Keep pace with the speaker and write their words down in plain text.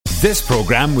This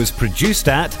programme was produced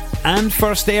at and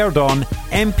first aired on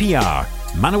MPR,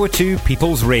 Manawatu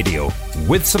People's Radio,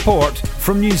 with support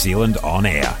from New Zealand On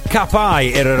Air. Ka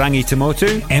pai Irarangi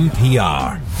Tamotu,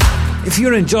 MPR. If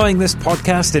you're enjoying this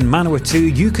podcast in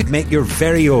Manawatu, you could make your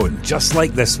very own, just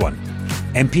like this one.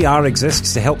 MPR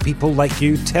exists to help people like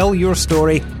you tell your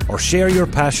story or share your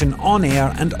passion on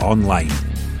air and online.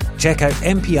 Check out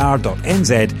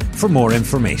mpr.nz for more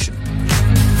information.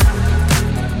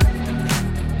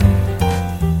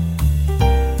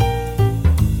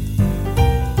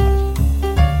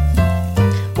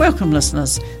 Welcome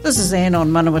listeners, this is Anne on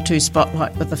Manawatu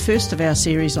Spotlight with the first of our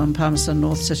series on Palmerston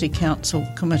North City Council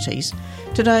committees.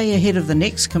 Today, ahead of the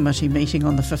next committee meeting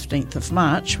on the 15th of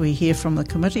March, we hear from the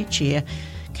committee chair,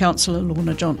 Councillor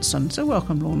Lorna Johnson. So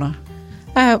welcome, Lorna.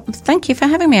 Thank you for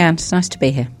having me, Anne. It's nice to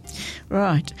be here.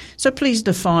 Right. So please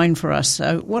define for us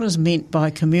what is meant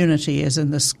by community as in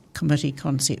this committee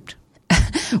concept.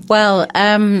 Well,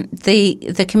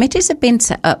 the committees have been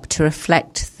set up to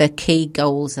reflect the key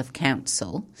goals of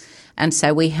council. And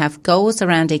so we have goals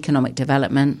around economic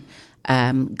development,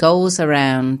 goals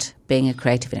around being a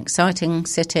creative and exciting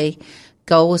city,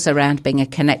 goals around being a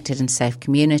connected and safe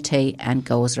community, and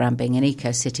goals around being an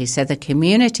eco-city. So the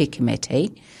community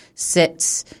committee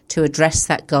sits to address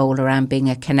that goal around being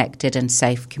a connected and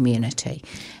safe community.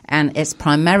 And it's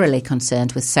primarily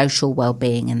concerned with social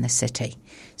well-being in the city.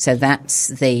 So that's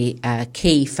the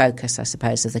key focus, I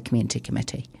suppose, of the community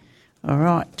committee. All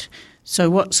right.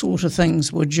 So what sort of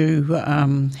things would you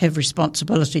have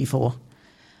responsibility for?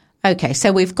 Okay,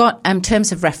 so we've got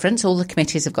terms of reference. All the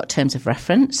committees have got terms of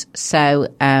reference. So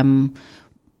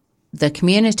the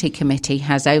community committee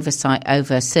has oversight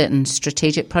over certain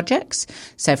strategic projects.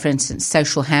 So, for instance,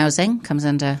 social housing comes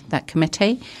under that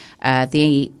committee.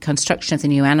 The construction of the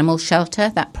new animal shelter,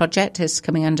 that project is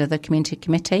coming under the community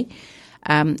committee.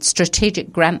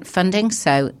 Strategic grant funding.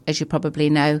 So, as you probably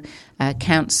know,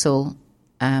 council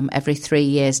every 3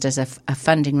 years does a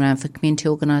funding round for community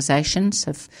organisations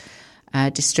of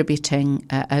distributing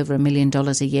over $1 million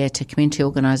a year to community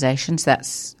organisations.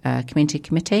 That's community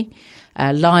committee.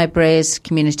 Libraries,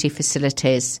 community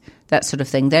facilities, that sort of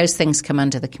thing. Those things come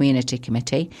under the community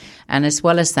committee. And as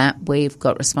well as that, we've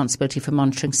got responsibility for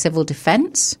monitoring civil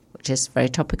defence, which is very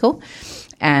topical,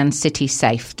 and city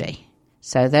safety.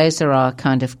 So those are our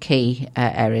kind of key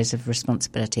areas of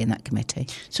responsibility in that committee.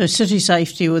 So city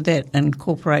safety, would that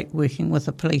incorporate working with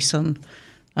the police on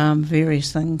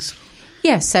various things?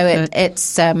 Yeah, so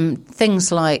it's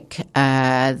things like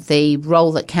the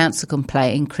role that council can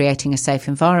play in creating a safe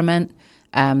environment,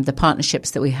 the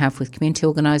partnerships that we have with community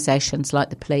organisations like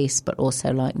the police, but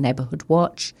also like Neighbourhood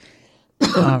Watch.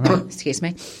 Right. Excuse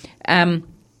me.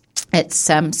 It's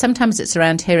sometimes it's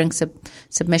around hearing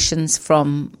submissions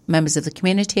from members of the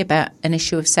community about an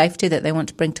issue of safety that they want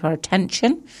to bring to our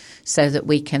attention, so that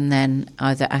we can then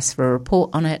either ask for a report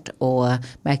on it or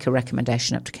make a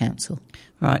recommendation up to council.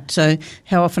 Right. So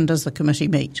how often does the committee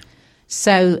meet?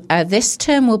 So this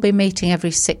term will be meeting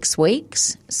every 6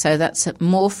 weeks. So that's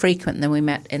more frequent than we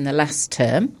met in the last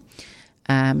term.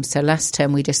 So last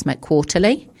term we just met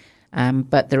quarterly.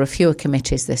 But there are fewer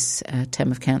committees this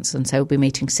term of council, and so we'll be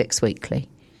meeting 6 weekly.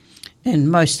 And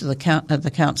most of the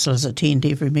councillors attend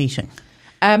every meeting?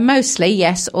 Mostly,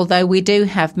 yes, although we do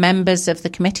have members of the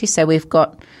committee. So we've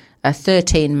got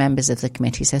 13 members of the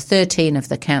committee. So 13 of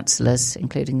the councillors,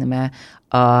 including the mayor,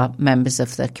 are members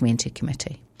of the community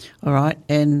committee. All right,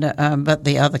 and but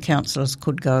the other councillors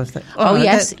could go if they...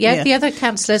 Yes, the other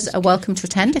councillors are welcome to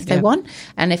attend if they want.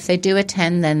 And if they do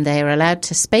attend, then they are allowed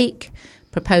to speak,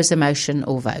 propose a motion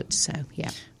or vote. So, yeah.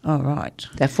 All right.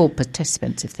 They're full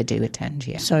participants if they do attend,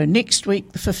 yeah. So next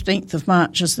week, the 15th of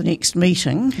March, is the next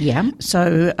meeting. Yeah.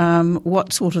 So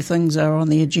what sort of things are on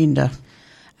the agenda?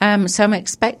 So I'm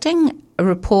expecting a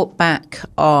report back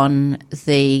on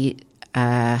the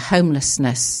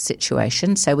homelessness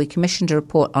situation. So we commissioned a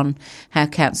report on how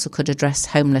council could address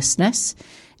homelessness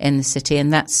in the city,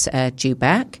 and that's due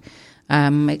back.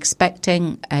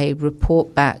 Expecting a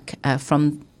report back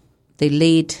from the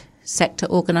lead sector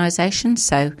organisations.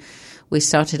 So we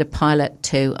started a pilot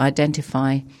to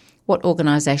identify what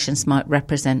organisations might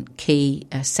represent key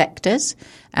sectors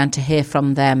and to hear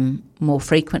from them more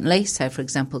frequently. So, for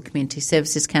example, Community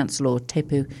Services Council, or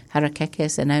Tepu Harakeke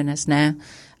as they're known as now,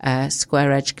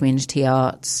 Square Edge Community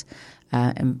Arts,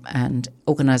 and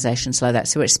organisations like that.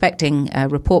 So we're expecting a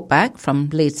report back from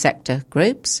lead sector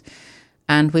groups,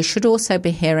 and we should also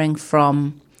be hearing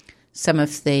from some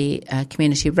of the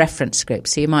community reference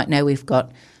groups. So you might know we've got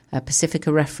a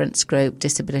Pacifica reference group,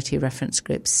 disability reference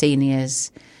group, seniors,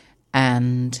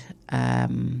 and I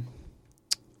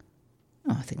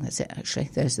think that's it actually.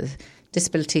 Those are the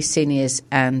Disability Seniors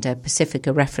and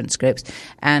Pacifica reference groups.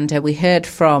 And we heard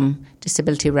from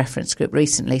Disability Reference Group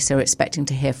recently, so we're expecting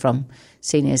to hear from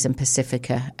Seniors and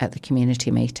Pacifica at the community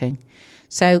meeting.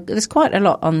 So there's quite a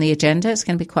lot on the agenda. It's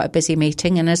going to be quite a busy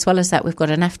meeting. And as well as that, we've got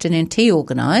an afternoon tea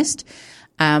organised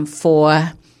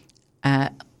for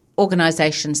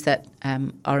organisations that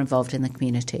are involved in the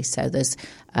community. So there's,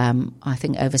 I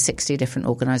think, over 60 different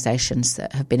organisations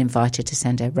that have been invited to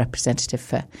send a representative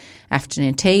for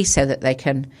afternoon tea so that they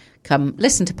can come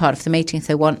listen to part of the meeting if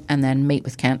they want and then meet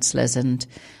with councillors and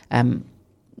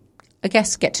I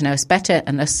guess get to know us better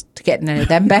and us to get to know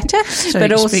them better. So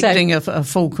but expecting also a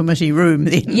full committee room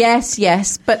then.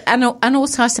 Yes. But and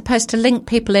also I suppose to link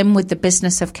people in with the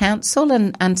business of council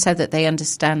and so that they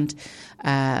understand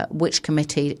which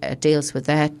committee deals with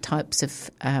their types of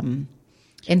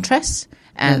interests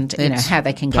and how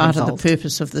they can get involved. Part of the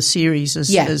purpose of the series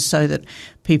is so that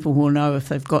people will know if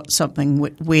they've got something where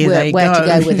to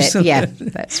go with it. Yeah,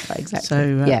 that's right, exactly.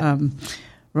 So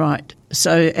right.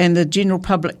 So, and the general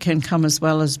public can come as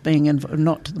well as being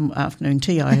not to the afternoon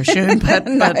tea, I assume, but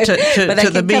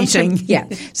to the meeting.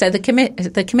 So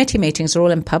the committee meetings are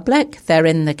all in public. They're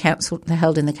in the council. They're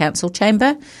held in the council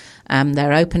chamber.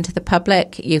 They're open to the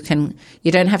public. You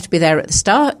don't have to be there at the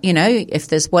start. If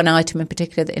there's one item in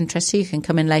particular that interests you can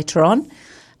come in later on,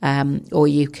 or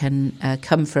you can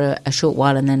come for a short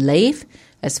while and then leave.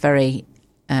 It's very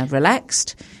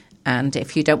relaxed. And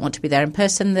if you don't want to be there in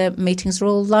person, the meetings are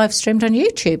all live streamed on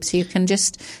YouTube, so you can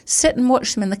just sit and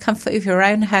watch them in the comfort of your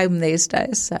own home these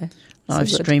days. So live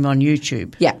stream on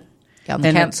YouTube. Yeah, on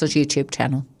the council's YouTube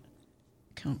channel.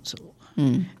 Council.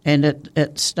 And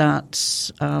it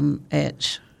starts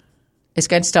at... It's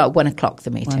going to start at 1 o'clock, the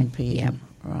meeting. 1 p.m. Yeah.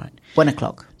 Right. 1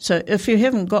 o'clock. So if you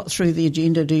haven't got through the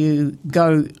agenda, do you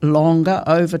go longer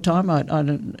over time? I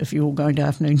don't. If you're all going to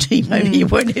afternoon tea, maybe you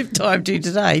won't have time to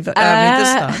today, but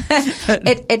this time.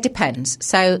 It depends.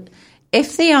 So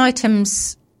if the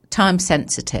item's time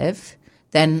sensitive,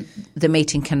 then the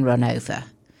meeting can run over.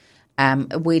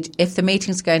 If the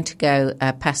meeting's going to go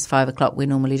past 5 o'clock, we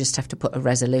normally just have to put a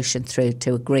resolution through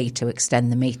to agree to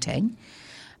extend the meeting.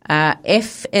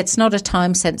 If it's not a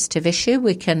time-sensitive issue,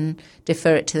 we can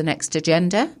defer it to the next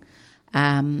agenda,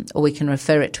 or we can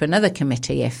refer it to another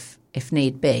committee if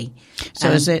need be. So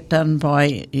is that done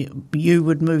by you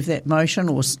would move that motion,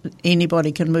 or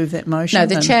anybody can move that motion? No,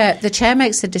 the chair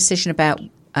makes a decision about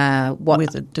how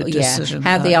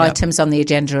the items on the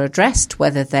agenda are addressed,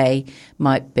 whether they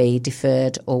might be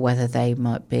deferred or whether they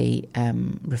might be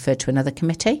referred to another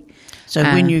committee. So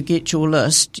when you get your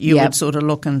list, you would sort of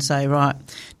look and say, right,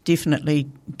 definitely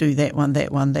do that one,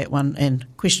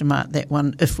 and question mark that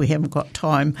one if we haven't got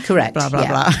time. Correct. Blah, blah,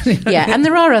 blah. Yeah, and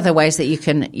there are other ways that you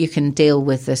can deal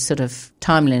with the sort of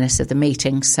timeliness of the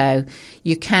meeting. So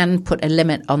you can put a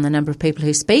limit on the number of people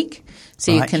who speak.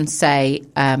 So you can say,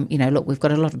 look, we've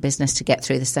got a lot of business to get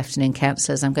through this afternoon,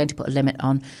 councillors. I'm going to put a limit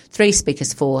on 3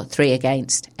 speakers for, 3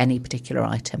 against any particular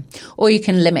item. Or you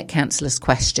can limit councillors'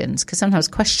 questions, because sometimes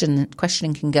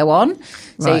questioning can go on.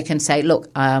 So you can say, look,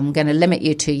 I'm going to limit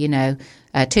you to,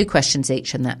 2 questions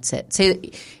each, and that's it. So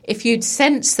if you'd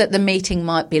sense that the meeting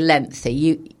might be lengthy,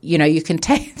 you can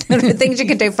take the things you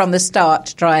can do from the start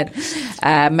to try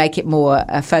and make it more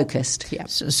focused. Yeah.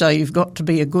 So you've got to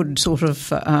be a good sort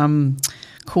of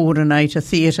coordinator,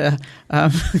 theatre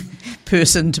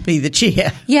person to be the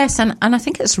chair. Yes, and I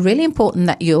think it's really important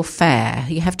that you're fair.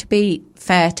 You have to be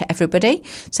fair to everybody.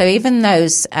 So even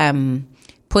those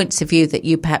points of view that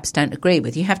you perhaps don't agree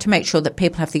with, you have to make sure that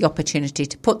people have the opportunity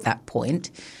to put that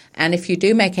point. And if you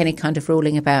do make any kind of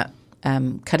ruling about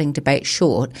cutting debate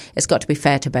short, it's got to be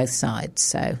fair to both sides.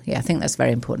 So, yeah, I think that's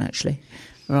very important, actually.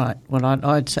 Right. Well,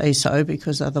 I'd say so,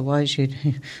 because otherwise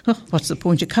what's the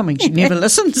point of coming? She never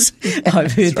listens.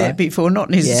 I've heard that before, not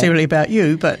necessarily about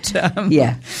you, but...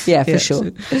 for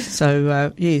sure.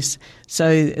 So, yes.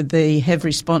 So they have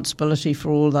responsibility for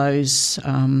all those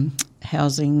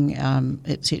housing,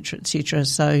 et cetera.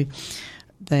 So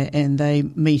they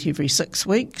meet every 6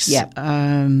 weeks. Yeah.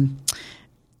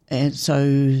 And so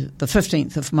the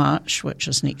 15th of March, which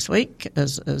is next week,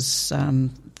 is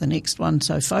the next one.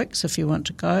 So, folks, if you want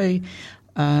to go,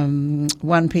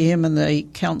 1 p.m. in the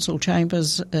council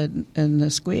chambers in the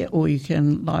square, or you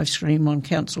can live stream on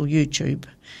council YouTube.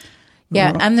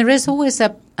 Yeah, and there is always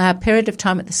a period of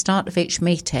time at the start of each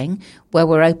meeting where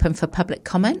we're open for public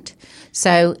comment.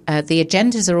 So the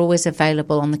agendas are always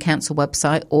available on the council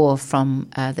website or from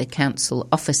the council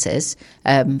offices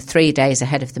 3 days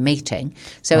ahead of the meeting.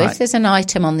 So if there's an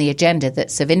item on the agenda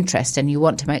that's of interest and you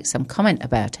want to make some comment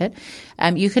about it,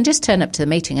 you can just turn up to the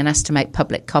meeting and ask to make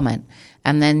public comment.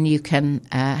 And then you can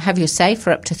have your say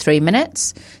for up to 3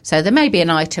 minutes. So there may be an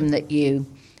item that you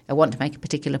want to make a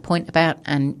particular point about,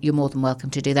 and you're more than welcome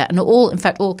to do that. And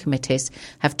all committees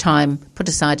have time put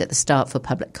aside at the start for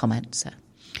public comment.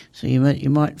 So you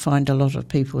might find a lot of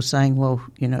people saying, well,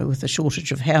 with the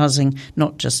shortage of housing,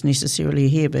 not just necessarily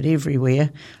here but everywhere,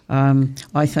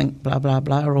 I think blah, blah,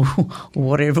 blah, or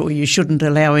whatever, or you shouldn't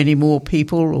allow any more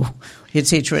people, or et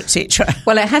cetera, et cetera.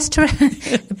 Well, it has to.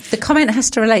 The comment has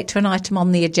to relate to an item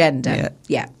on the agenda.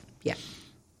 Yeah.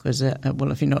 Because,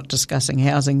 if you're not discussing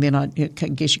housing, then I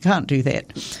guess you can't do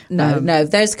that. No.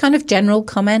 Those kind of general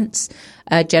comments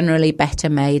are generally better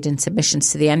made in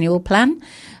submissions to the annual plan.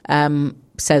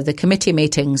 So the committee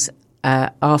meetings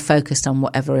are focused on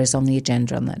whatever is on the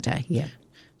agenda on that day. Yeah.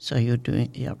 So you're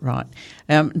doing, right.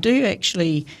 Do you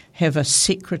actually have a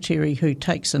secretary who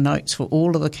takes the notes for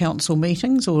all of the council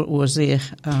meetings, or is there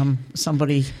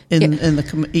somebody in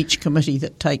each committee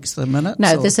that takes the minutes?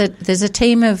 No, there's a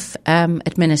team of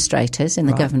administrators in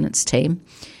the governance team,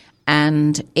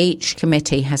 and each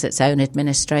committee has its own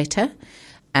administrator,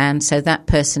 and so that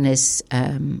person is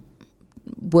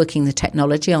working the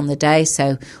technology on the day,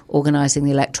 so organising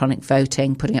the electronic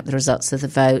voting, putting up the results of the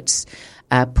votes,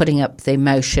 putting up the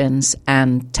motions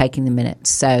and taking the minutes.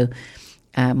 So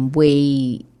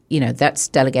that's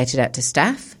delegated out to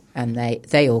staff, and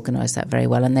they organise that very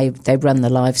well, and they run the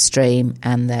live stream,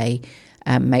 and they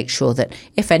make sure that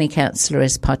if any councillor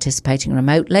is participating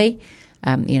remotely,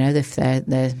 if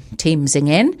they're teamsing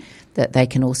in, that they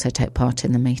can also take part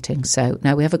in the meeting. So,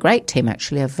 no, we have a great team,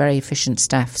 actually, of very efficient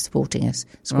staff supporting us.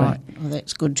 It's great. Right, well,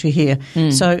 that's good to hear.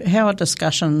 So how are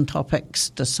discussion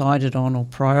topics decided on or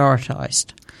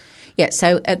prioritised? Yeah,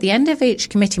 so at the end of each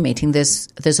committee meeting,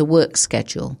 there's a work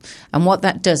schedule. And what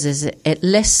that does is it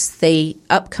lists the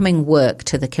upcoming work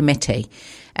to the committee.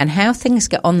 And how things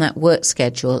get on that work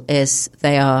schedule is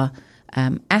they are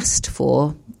asked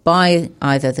for by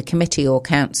either the committee or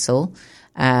council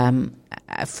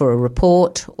for a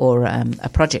report, or a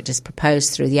project is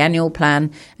proposed through the annual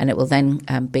plan, and it will then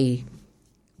be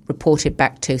reported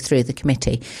back through the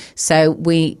committee. So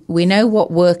we know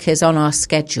what work is on our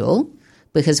schedule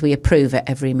because we approve at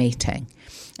every meeting.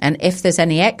 And if there's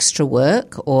any extra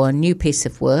work or a new piece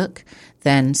of work,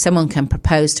 then someone can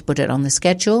propose to put it on the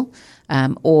schedule,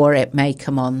 or it may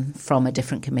come on from a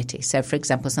different committee. So, for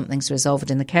example, something's resolved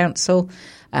in the council,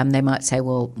 they might say,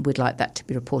 well, we'd like that to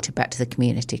be reported back to the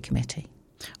community committee.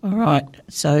 All right.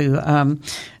 So,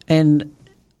 and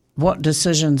what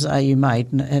decisions are you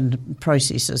made, and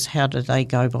processes? How do they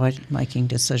go by making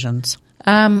decisions?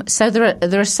 So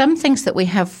there are some things that we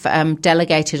have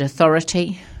delegated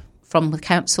authority from the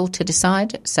council to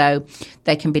decide. So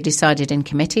they can be decided in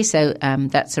committee. So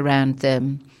that's around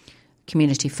the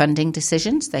community funding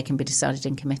decisions. They can be decided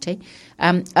in committee.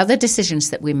 Other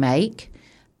decisions that we make,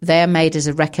 they're made as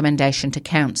a recommendation to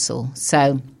council.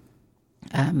 So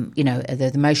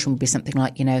the motion would be something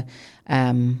like,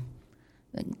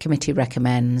 committee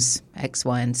recommends X,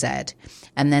 Y, and Z.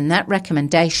 And then that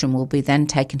recommendation will be then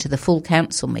taken to the full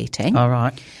council meeting. All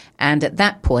right. And at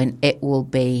that point, it will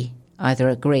be either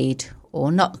agreed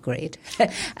or not agreed.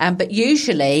 But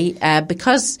usually,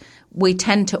 because we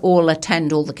tend to all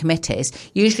attend all the committees,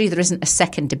 usually there isn't a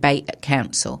second debate at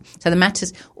council. So the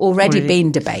matter's already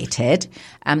been debated.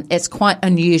 It's quite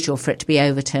unusual for it to be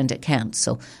overturned at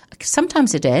council.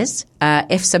 Sometimes it is,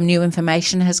 if some new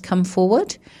information has come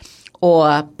forward,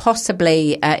 or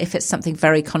possibly if it's something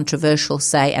very controversial,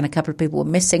 say, and a couple of people were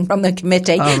missing from the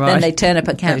committee, then they turn up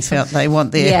at council. They felt they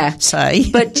want their say.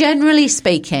 But generally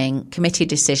speaking, committee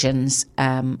decisions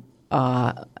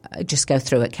are just go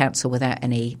through at council without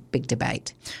any big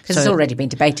debate, because it's already been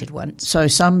debated once. So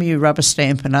some you rubber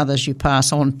stamp and others you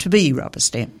pass on to be rubber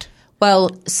stamped. Well,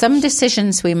 some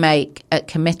decisions we make at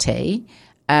committee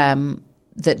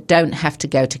that don't have to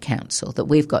go to council, that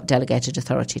we've got delegated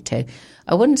authority to.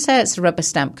 I wouldn't say it's a rubber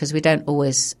stamp because we don't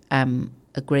always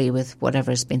agree with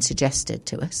whatever has been suggested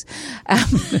to us.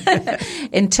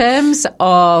 In terms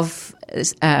of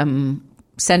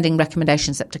sending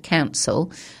recommendations up to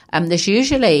council, there's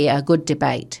usually a good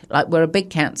debate. Like, we're a big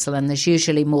council and there's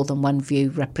usually more than one view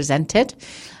represented.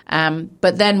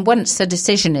 But then once a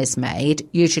decision is made,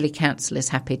 usually council is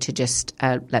happy to just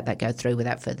let that go through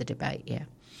without further debate, yeah.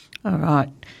 All right.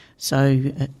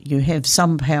 So you have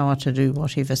some power to do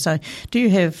whatever. So do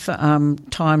you have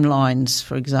timelines,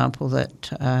 for example,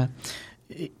 that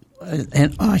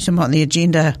an item on the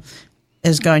agenda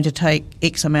is going to take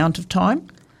X amount of time?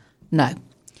 No.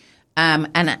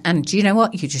 And do you know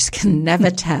what? You just can never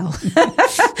tell.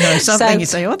 You say,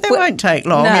 they won't take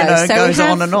long. It goes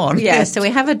on and on. Yeah, so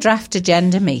we have a draft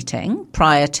agenda meeting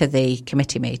prior to the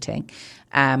committee meeting.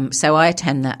 So I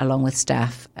attend that along with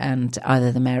staff and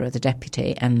either the mayor or the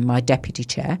deputy and my deputy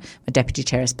chair. My deputy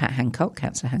chair is Pat Hancock,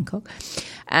 Councillor Hancock.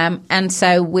 And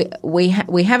so we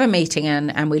have a meeting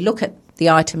and we look at the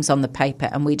items on the paper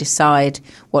and we decide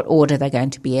what order they're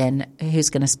going to be in, who's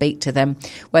going to speak to them,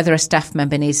 whether a staff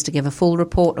member needs to give a full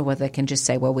report or whether they can just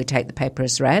say, well, we take the paper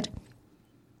as read.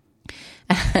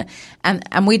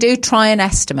 And we do try and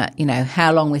estimate,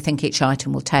 how long we think each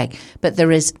item will take, but there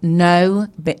is there's no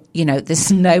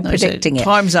predicting it.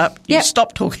 Time's up. You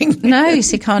stop talking. No,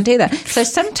 you can't do that. So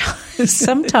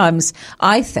sometimes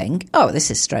I think,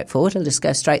 this is straightforward. I'll just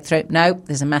go straight through. No,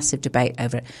 there's a massive debate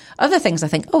over it. Other things I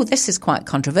think, this is quite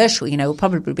controversial. We'll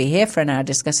probably be here for an hour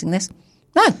discussing this.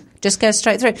 No, just go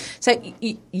straight through. So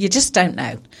you just don't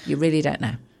know. You really don't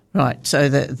know. Right, so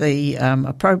the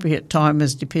appropriate time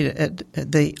is dependent.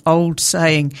 The old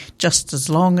saying, "just as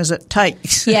long as it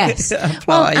takes." Yes,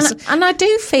 applies. Well, and I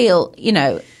do feel,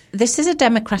 this is a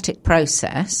democratic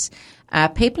process.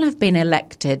 People have been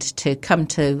elected to come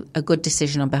to a good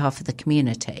decision on behalf of the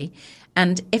community,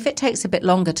 and if it takes a bit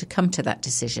longer to come to that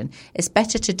decision, it's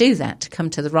better to do that to come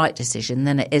to the right decision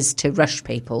than it is to rush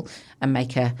people and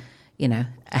make a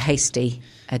hasty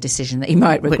decision that you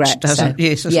might regret. Which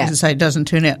doesn't, doesn't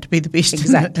turn out to be the best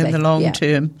in the long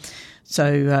term.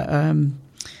 So,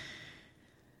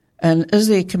 and is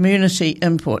there community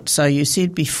input? So you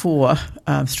said before,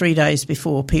 3 days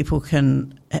before, people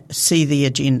can see the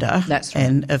agenda. That's right.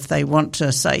 And if they want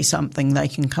to say something, they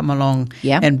can come along.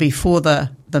 Yeah. And before the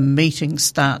meeting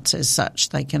starts as such,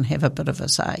 they can have a bit of a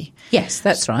say. Yes,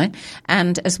 that's right.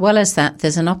 And as well as that,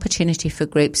 there's an opportunity for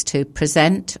groups to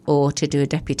present or to do a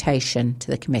deputation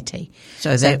to the committee.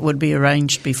 So that would be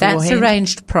arranged beforehand? That's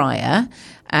arranged prior.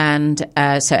 And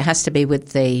so it has to be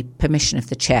with the permission of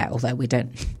the chair, although we don't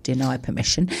deny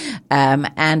permission.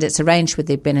 And it's arranged with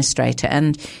the administrator.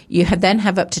 And you then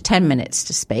have up to 10 minutes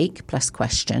to speak, plus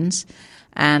questions.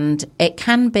 And it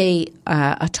can be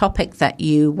a topic that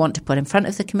you want to put in front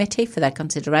of the committee for their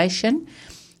consideration.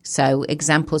 So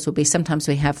examples would be sometimes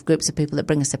we have groups of people that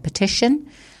bring us a petition.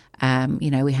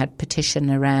 We had petition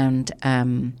around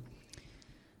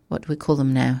what do we call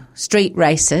them now? Street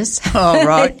races. Oh,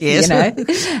 right, yes.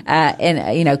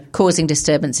 Causing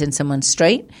disturbance in someone's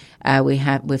street. We've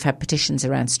had petitions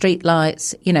around street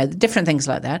lights, different things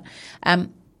like that.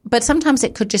 But sometimes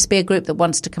it could just be a group that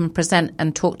wants to come and present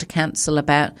and talk to council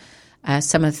about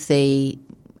some of the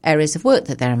areas of work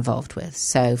that they're involved with.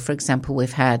 So, for example,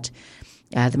 we've had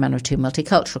the Manawatu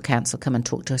Multicultural Council come and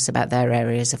talk to us about their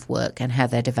areas of work and how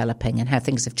they're developing and how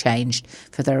things have changed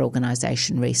for their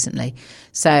organisation recently.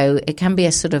 So it can be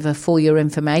a sort of a for your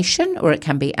information, or it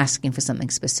can be asking for something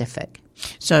specific.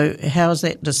 So how is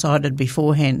that decided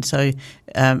beforehand? So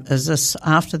is this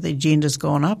after the agenda's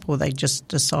gone up, or they just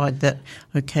decide that,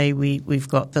 okay, we've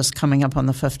got this coming up on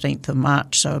the 15th of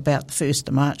March, so about the 1st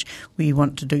of March we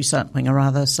want to do something or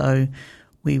other, so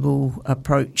we will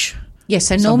approach... Yes,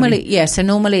 so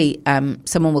normally,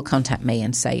 someone will contact me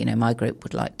and say, my group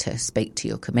would like to speak to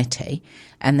your committee,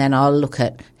 and then I'll look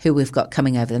at who we've got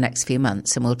coming over the next few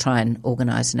months, and we'll try and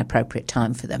organise an appropriate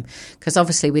time for them. Because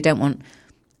obviously we don't want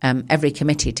every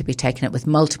committee to be taken up with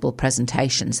multiple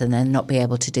presentations and then not be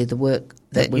able to do the work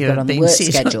that we've got on the work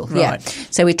schedule. Right. Yeah,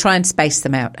 so we try and space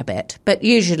them out a bit, but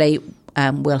usually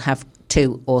we'll have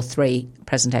 2 or 3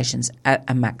 presentations at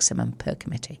a maximum per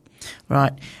committee.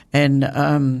 Right,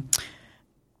 and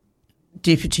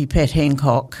Deputy Pat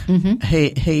Hancock,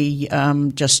 he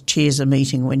just chairs a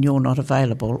meeting when you're not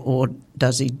available, or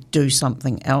does he do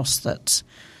something else that's...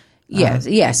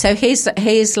 Yeah. So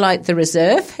he's like the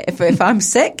reserve if I'm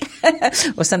sick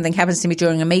or something happens to me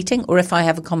during a meeting, or if I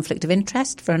have a conflict of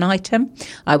interest for an item,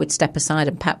 I would step aside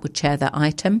and Pat would chair that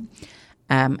item.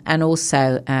 And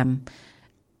also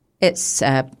it's,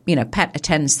 Pat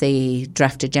attends the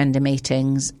draft agenda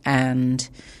meetings and...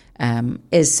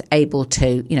 is able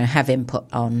to, have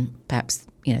input on perhaps,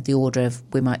 the order of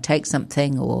we might take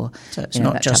something, or... So it's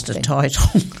not just a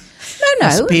title. No.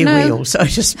 A spare wheel, so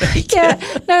to speak. Yeah,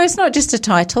 no, it's not just a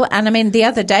title. And I mean, the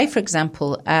other day, for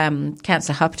example,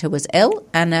 Councillor Harper was ill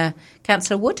and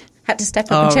Councillor Wood had to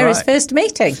step up and chair his first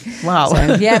meeting. Wow.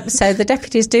 So the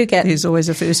deputies do get... There's always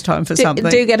a first time for something.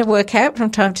 Do get a work out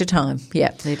from time to time. Yeah,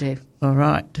 they do. All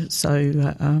right. So...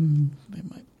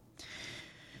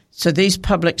 So these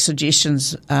public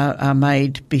suggestions are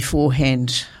made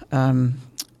beforehand.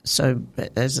 So,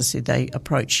 as I said, they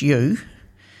approach you.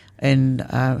 And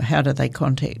how do they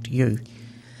contact you?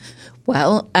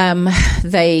 Well,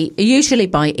 they usually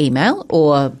by email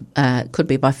or could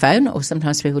be by phone, or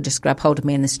sometimes people just grab hold of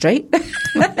me in the street.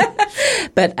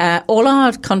 But all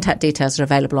our contact details are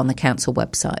available on the council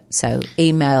website. So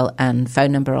email and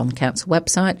phone number on the council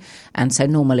website. And so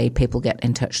normally people get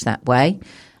in touch that way.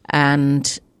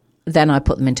 And then I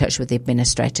put them in touch with the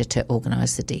administrator to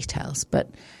organise the details.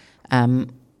 But I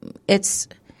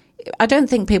don't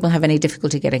think people have any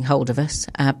difficulty getting hold of us.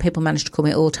 People manage to call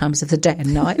me at all times of the day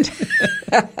and night.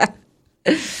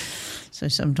 So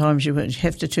sometimes you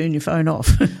have to turn your phone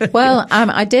off. Well,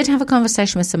 I did have a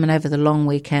conversation with someone over the long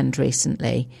weekend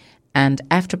recently, and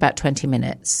after about 20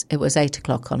 minutes, it was 8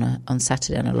 o'clock on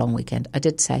Saturday on a long weekend, I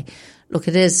did say, look,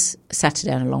 it is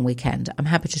Saturday on a long weekend. I'm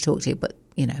happy to talk to you, but,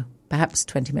 perhaps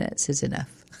 20 minutes is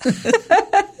enough.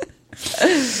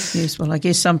 Yes, well, I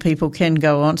guess some people can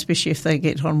go on, especially if they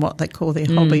get on what they call their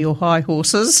hobby or high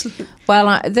horses.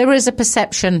 Well, there is a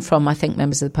perception from, I think,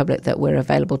 members of the public that we're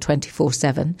available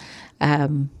 24/7.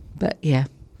 But, yeah,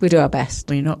 we do our best.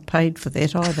 Well, you're not paid for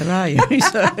that either, are you?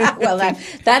 So. Well,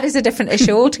 that is a different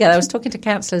issue altogether. I was talking to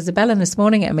Councillor Isabella this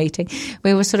morning at a meeting.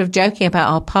 We were sort of joking about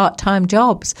our part-time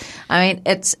jobs. I mean,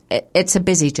 it's a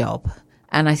busy job.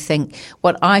 And I think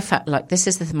what I found, this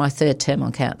is my third term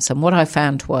on council, and what I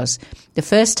found was the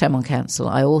first term on council,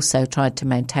 I also tried to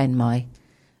maintain my,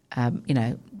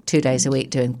 2 days a week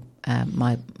doing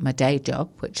my day job,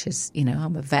 which is,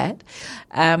 I'm a vet.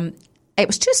 It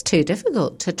was just too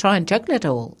difficult to try and juggle it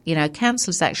all.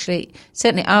 Council is actually,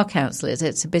 certainly our council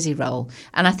it's a busy role.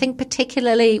 And I think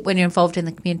particularly when you're involved in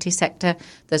the community sector,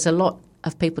 there's a lot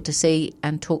of people to see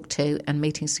and talk to and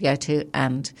meetings to go to,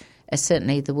 and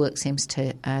certainly the work seems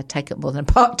to take up more than a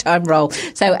part-time role.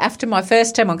 So after my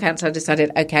first term on council, I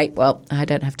decided, okay, well, I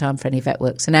don't have time for any vet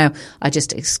work. So now I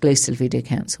just exclusively do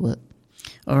council work.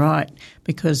 All right,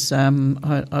 because I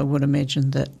would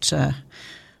imagine that,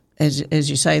 as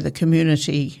you say, the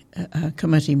community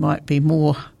committee might be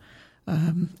more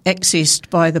accessed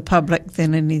by the public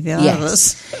than any of the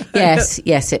others. Yes,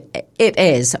 it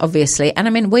is, obviously. And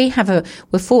I mean, we're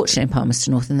fortunate in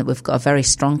Palmerston North in that we've got a very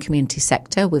strong community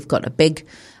sector. We've got a big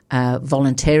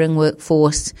volunteering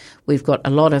workforce. We've got a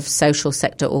lot of social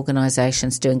sector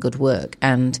organisations doing good work,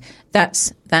 and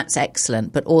that's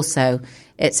excellent. But also,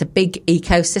 it's a big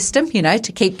ecosystem,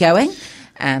 to keep going.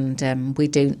 And we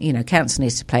do, council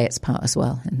needs to play its part as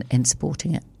well in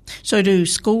supporting it. So do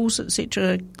schools,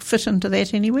 etc., fit into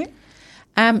that anywhere?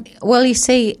 Well, you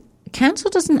see, council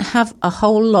doesn't have a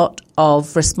whole lot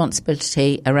of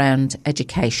responsibility around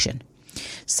education.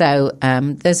 So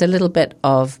there's a little bit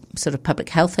of sort of public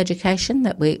health education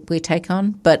that we take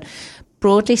on. But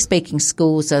broadly speaking,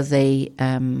 schools are the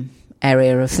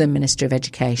area of the Ministry of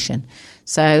Education.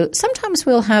 So sometimes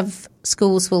we'll have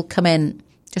schools will come in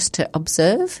just to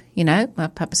observe,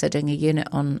 perhaps they're doing a unit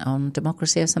on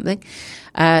democracy or something.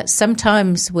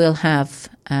 Sometimes we'll have,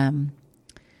 a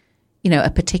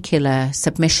particular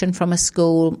submission from a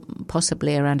school,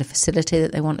 possibly around a facility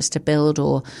that they want us to build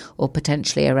or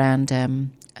potentially around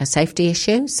a safety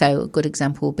issue. So a good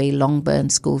example will be Longburn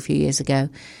School a few years ago,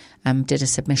 did a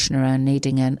submission around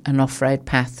needing an off-road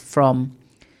path from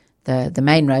the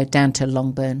main road down to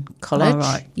Longburn College. Oh,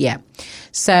 right. Yeah.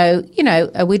 So,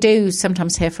 we do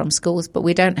sometimes hear from schools, but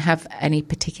we don't have any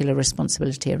particular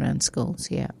responsibility around schools,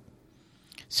 yeah.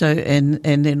 So, and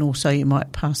then also you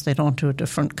might pass that on to a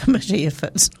different committee if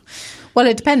it's... Well,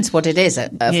 it depends what it is,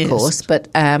 of course, but,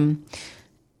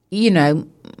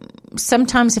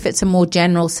 sometimes if it's a more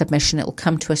general submission, it will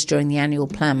come to us during the annual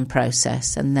plan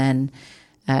process, and then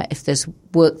if there's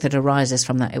work that arises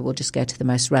from that, it will just go to the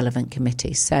most relevant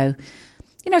committee. So,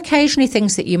 occasionally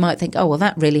things that you might think, oh, well,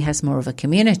 that really has more of a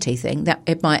community thing, that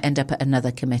it might end up at another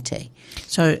committee.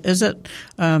 So is it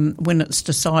when it's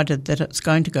decided that it's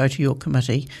going to go to your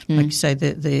committee, like you say,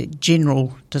 the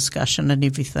general discussion and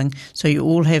everything, so you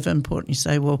all have input and you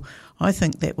say, well, I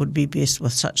think that would be best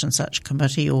with such and such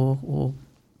committee or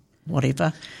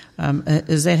whatever.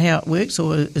 Is that how it works,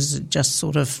 or is it just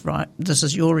sort of, right, this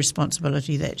is your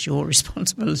responsibility, that's your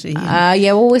responsibility?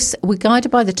 We're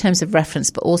guided by the terms of reference,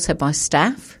 but also by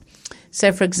staff.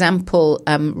 So, for example,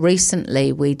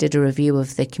 recently we did a review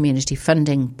of the community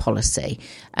funding policy,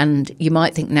 and you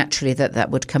might think naturally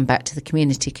that would come back to the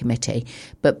community committee,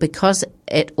 but because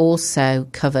it also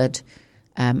covered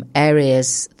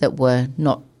areas that were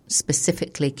not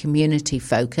specifically community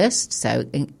focused, so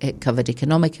it covered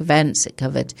economic events, it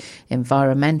covered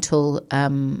environmental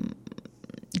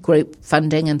group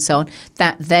funding and so on,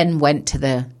 that then went to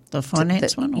the The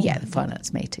finance one? Yeah, the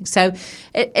finance meeting. So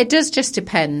it does just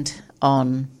depend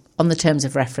on the terms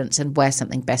of reference and where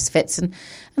something best fits, and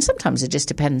sometimes it just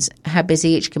depends how busy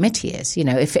each committee is. You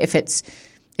know, if it's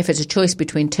a choice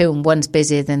between two and one's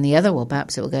busier than the other, well,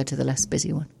 perhaps it will go to the less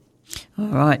busy one. All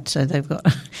right, so they've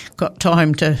got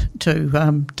time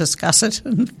to discuss it.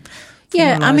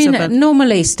 Yeah, I mean,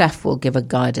 normally staff will give a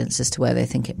guidance as to where they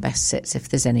think it best sits if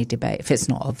there's any debate, if it's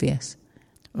not obvious.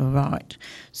 All right.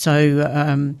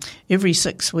 So every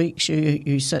 6 weeks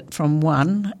you sit from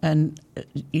 1 and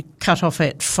you cut off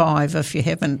at 5 if you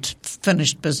haven't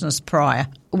finished business prior.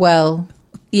 Well,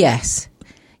 yes,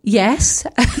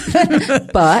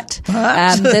 but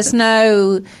there's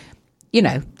no... You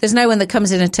know, there's no one that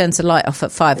comes in and turns the light off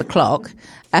at 5 o'clock.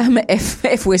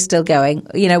 If we're still going,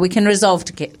 you know, we can resolve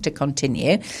to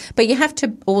continue. But you have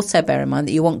to also bear in mind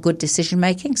that you want good decision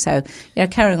making. So, you know,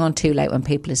 carrying on too late when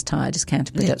people is tired is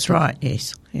counterproductive. That's right.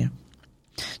 Yes. Yeah.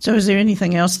 So, is there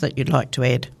anything else that you'd like to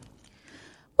add?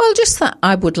 Well, just that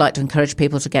I would like to encourage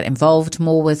people to get involved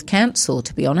more with council,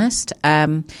 to be honest.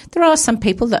 There are some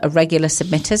people that are regular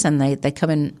submitters and they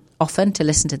come in often to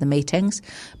listen to the meetings.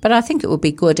 But I think it would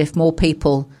be good if more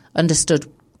people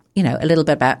understood, you know, a little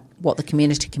bit about what the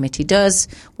community committee does,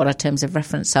 what our terms of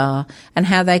reference are, and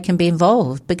how they can be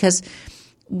involved, because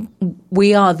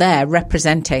we are there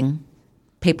representing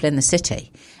people in the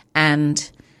city, and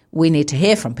we need to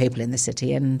hear from people in the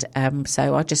city. And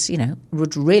so I just, you know,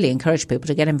 would really encourage people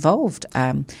to get involved.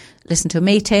 Listen to a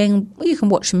meeting. You can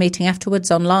watch the meeting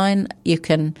afterwards online. You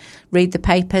can read the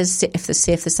papers, see if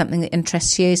there's something that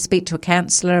interests you. Speak to a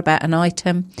councillor about an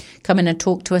item. Come in and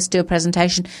talk to us, do a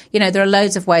presentation. You know, there are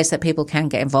loads of ways that people can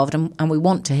get involved, and we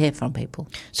want to hear from people.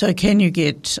 So can you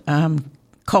get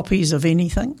copies of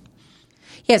anything?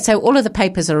 Yeah, so all of the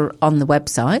papers are on the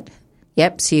website.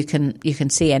 Yep, so you can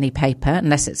see any paper,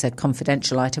 unless it's a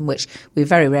confidential item, which we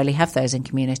very rarely have those in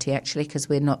community, actually, because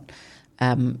we're not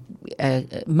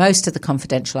most of the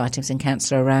confidential items in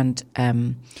council are around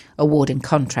awarding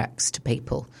contracts to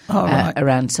people,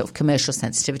 around sort of commercial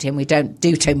sensitivity, and we don't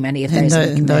do too many of those.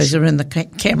 And those are in the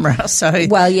camera, so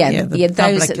the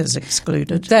public is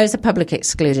excluded. Those are public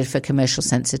excluded for commercial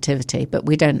sensitivity, but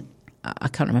we don't. I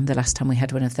can't remember the last time we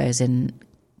had one of those in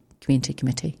community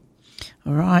committee.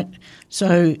 All right.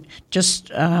 So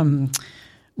just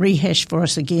rehash for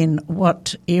us again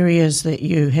what areas that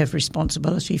you have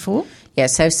responsibility for. Yeah,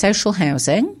 so social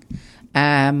housing,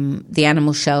 the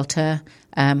animal shelter,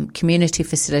 community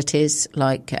facilities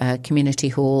like community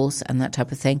halls and that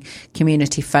type of thing,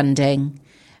 community funding,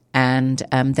 and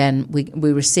then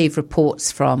we receive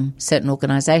reports from certain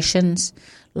organisations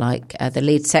like the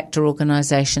lead sector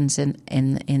organisations in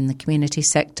the community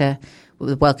sector,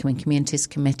 the Welcoming Communities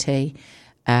Committee,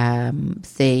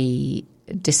 the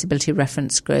Disability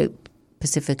Reference Group,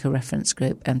 Pacifica Reference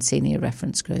Group, and Senior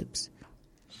Reference Groups.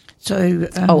 So,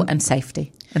 and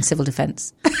safety and civil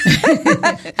defence. So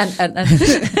the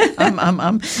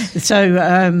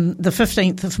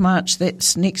 15th of March,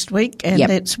 that's next week, and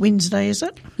that's Wednesday, is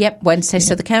it? Yep, Wednesday. Yep.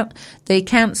 So the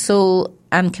council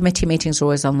and committee meetings are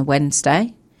always on the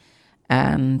Wednesday,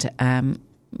 and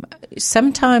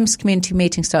sometimes community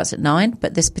meeting starts at 9,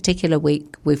 but this particular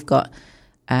week we've got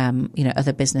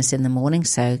other business in the morning,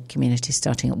 so community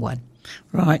starting at 1.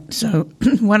 Right, so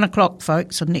 1 o'clock,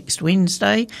 folks, on next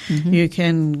Wednesday. Mm-hmm. You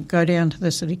can go down to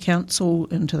the City Council,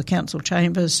 into the council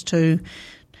chambers to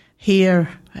hear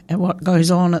what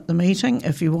goes on at the meeting.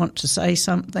 If you want to say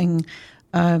something,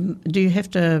 do you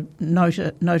have to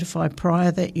notify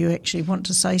prior that you actually want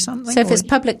to say something? So if it's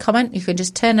public comment, you can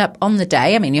just turn up on the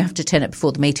day. I mean, you have to turn up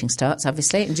before the meeting starts,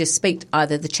 obviously, and just speak to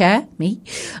either the chair, me,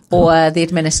 or the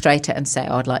administrator and say,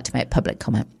 I'd like to make public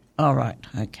comment. All right,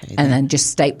 okay. And then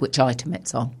just state which item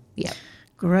it's on. Yeah.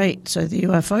 Great. So there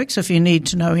you are, folks. If you need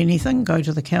to know anything, go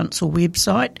to the council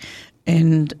website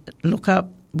and look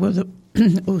up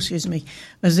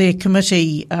is there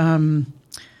committee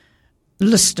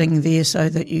listing there so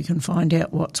that you can find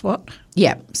out what's what?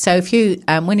 Yeah. So if you,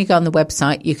 when you go on the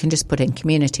website, you can just put in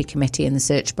Community Committee in the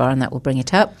search bar and that will bring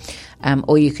it up.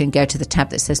 Or you can go to the tab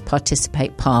that says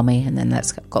Participate Palmy, and then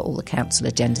that's got all the council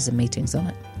agendas and meetings on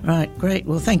it. Right, great.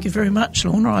 Well, thank you very much,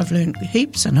 Lorna. I've learned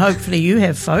heaps, and hopefully you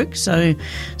have, folks. So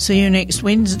see you next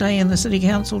Wednesday in the City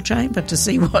Council chamber to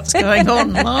see what's going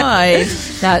on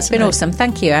live. No, it's been awesome.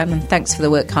 Thank you, Anne, and thanks for the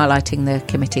work highlighting the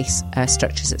committee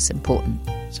structures. It's important.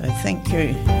 So thank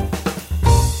you.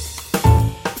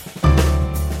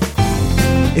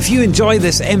 If you enjoy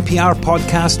this MPR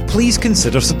podcast, please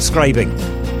consider subscribing.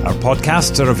 Our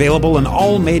podcasts are available on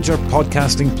all major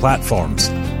podcasting platforms: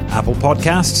 Apple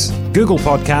Podcasts, Google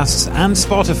Podcasts and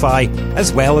Spotify,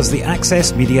 as well as the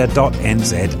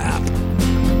accessmedia.nz app.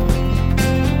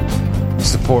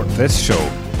 support this show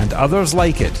and others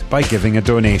like it by giving a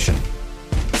donation.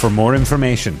 For more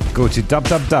information, go to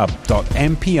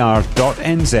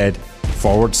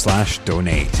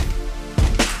www.mpr.nz/donate.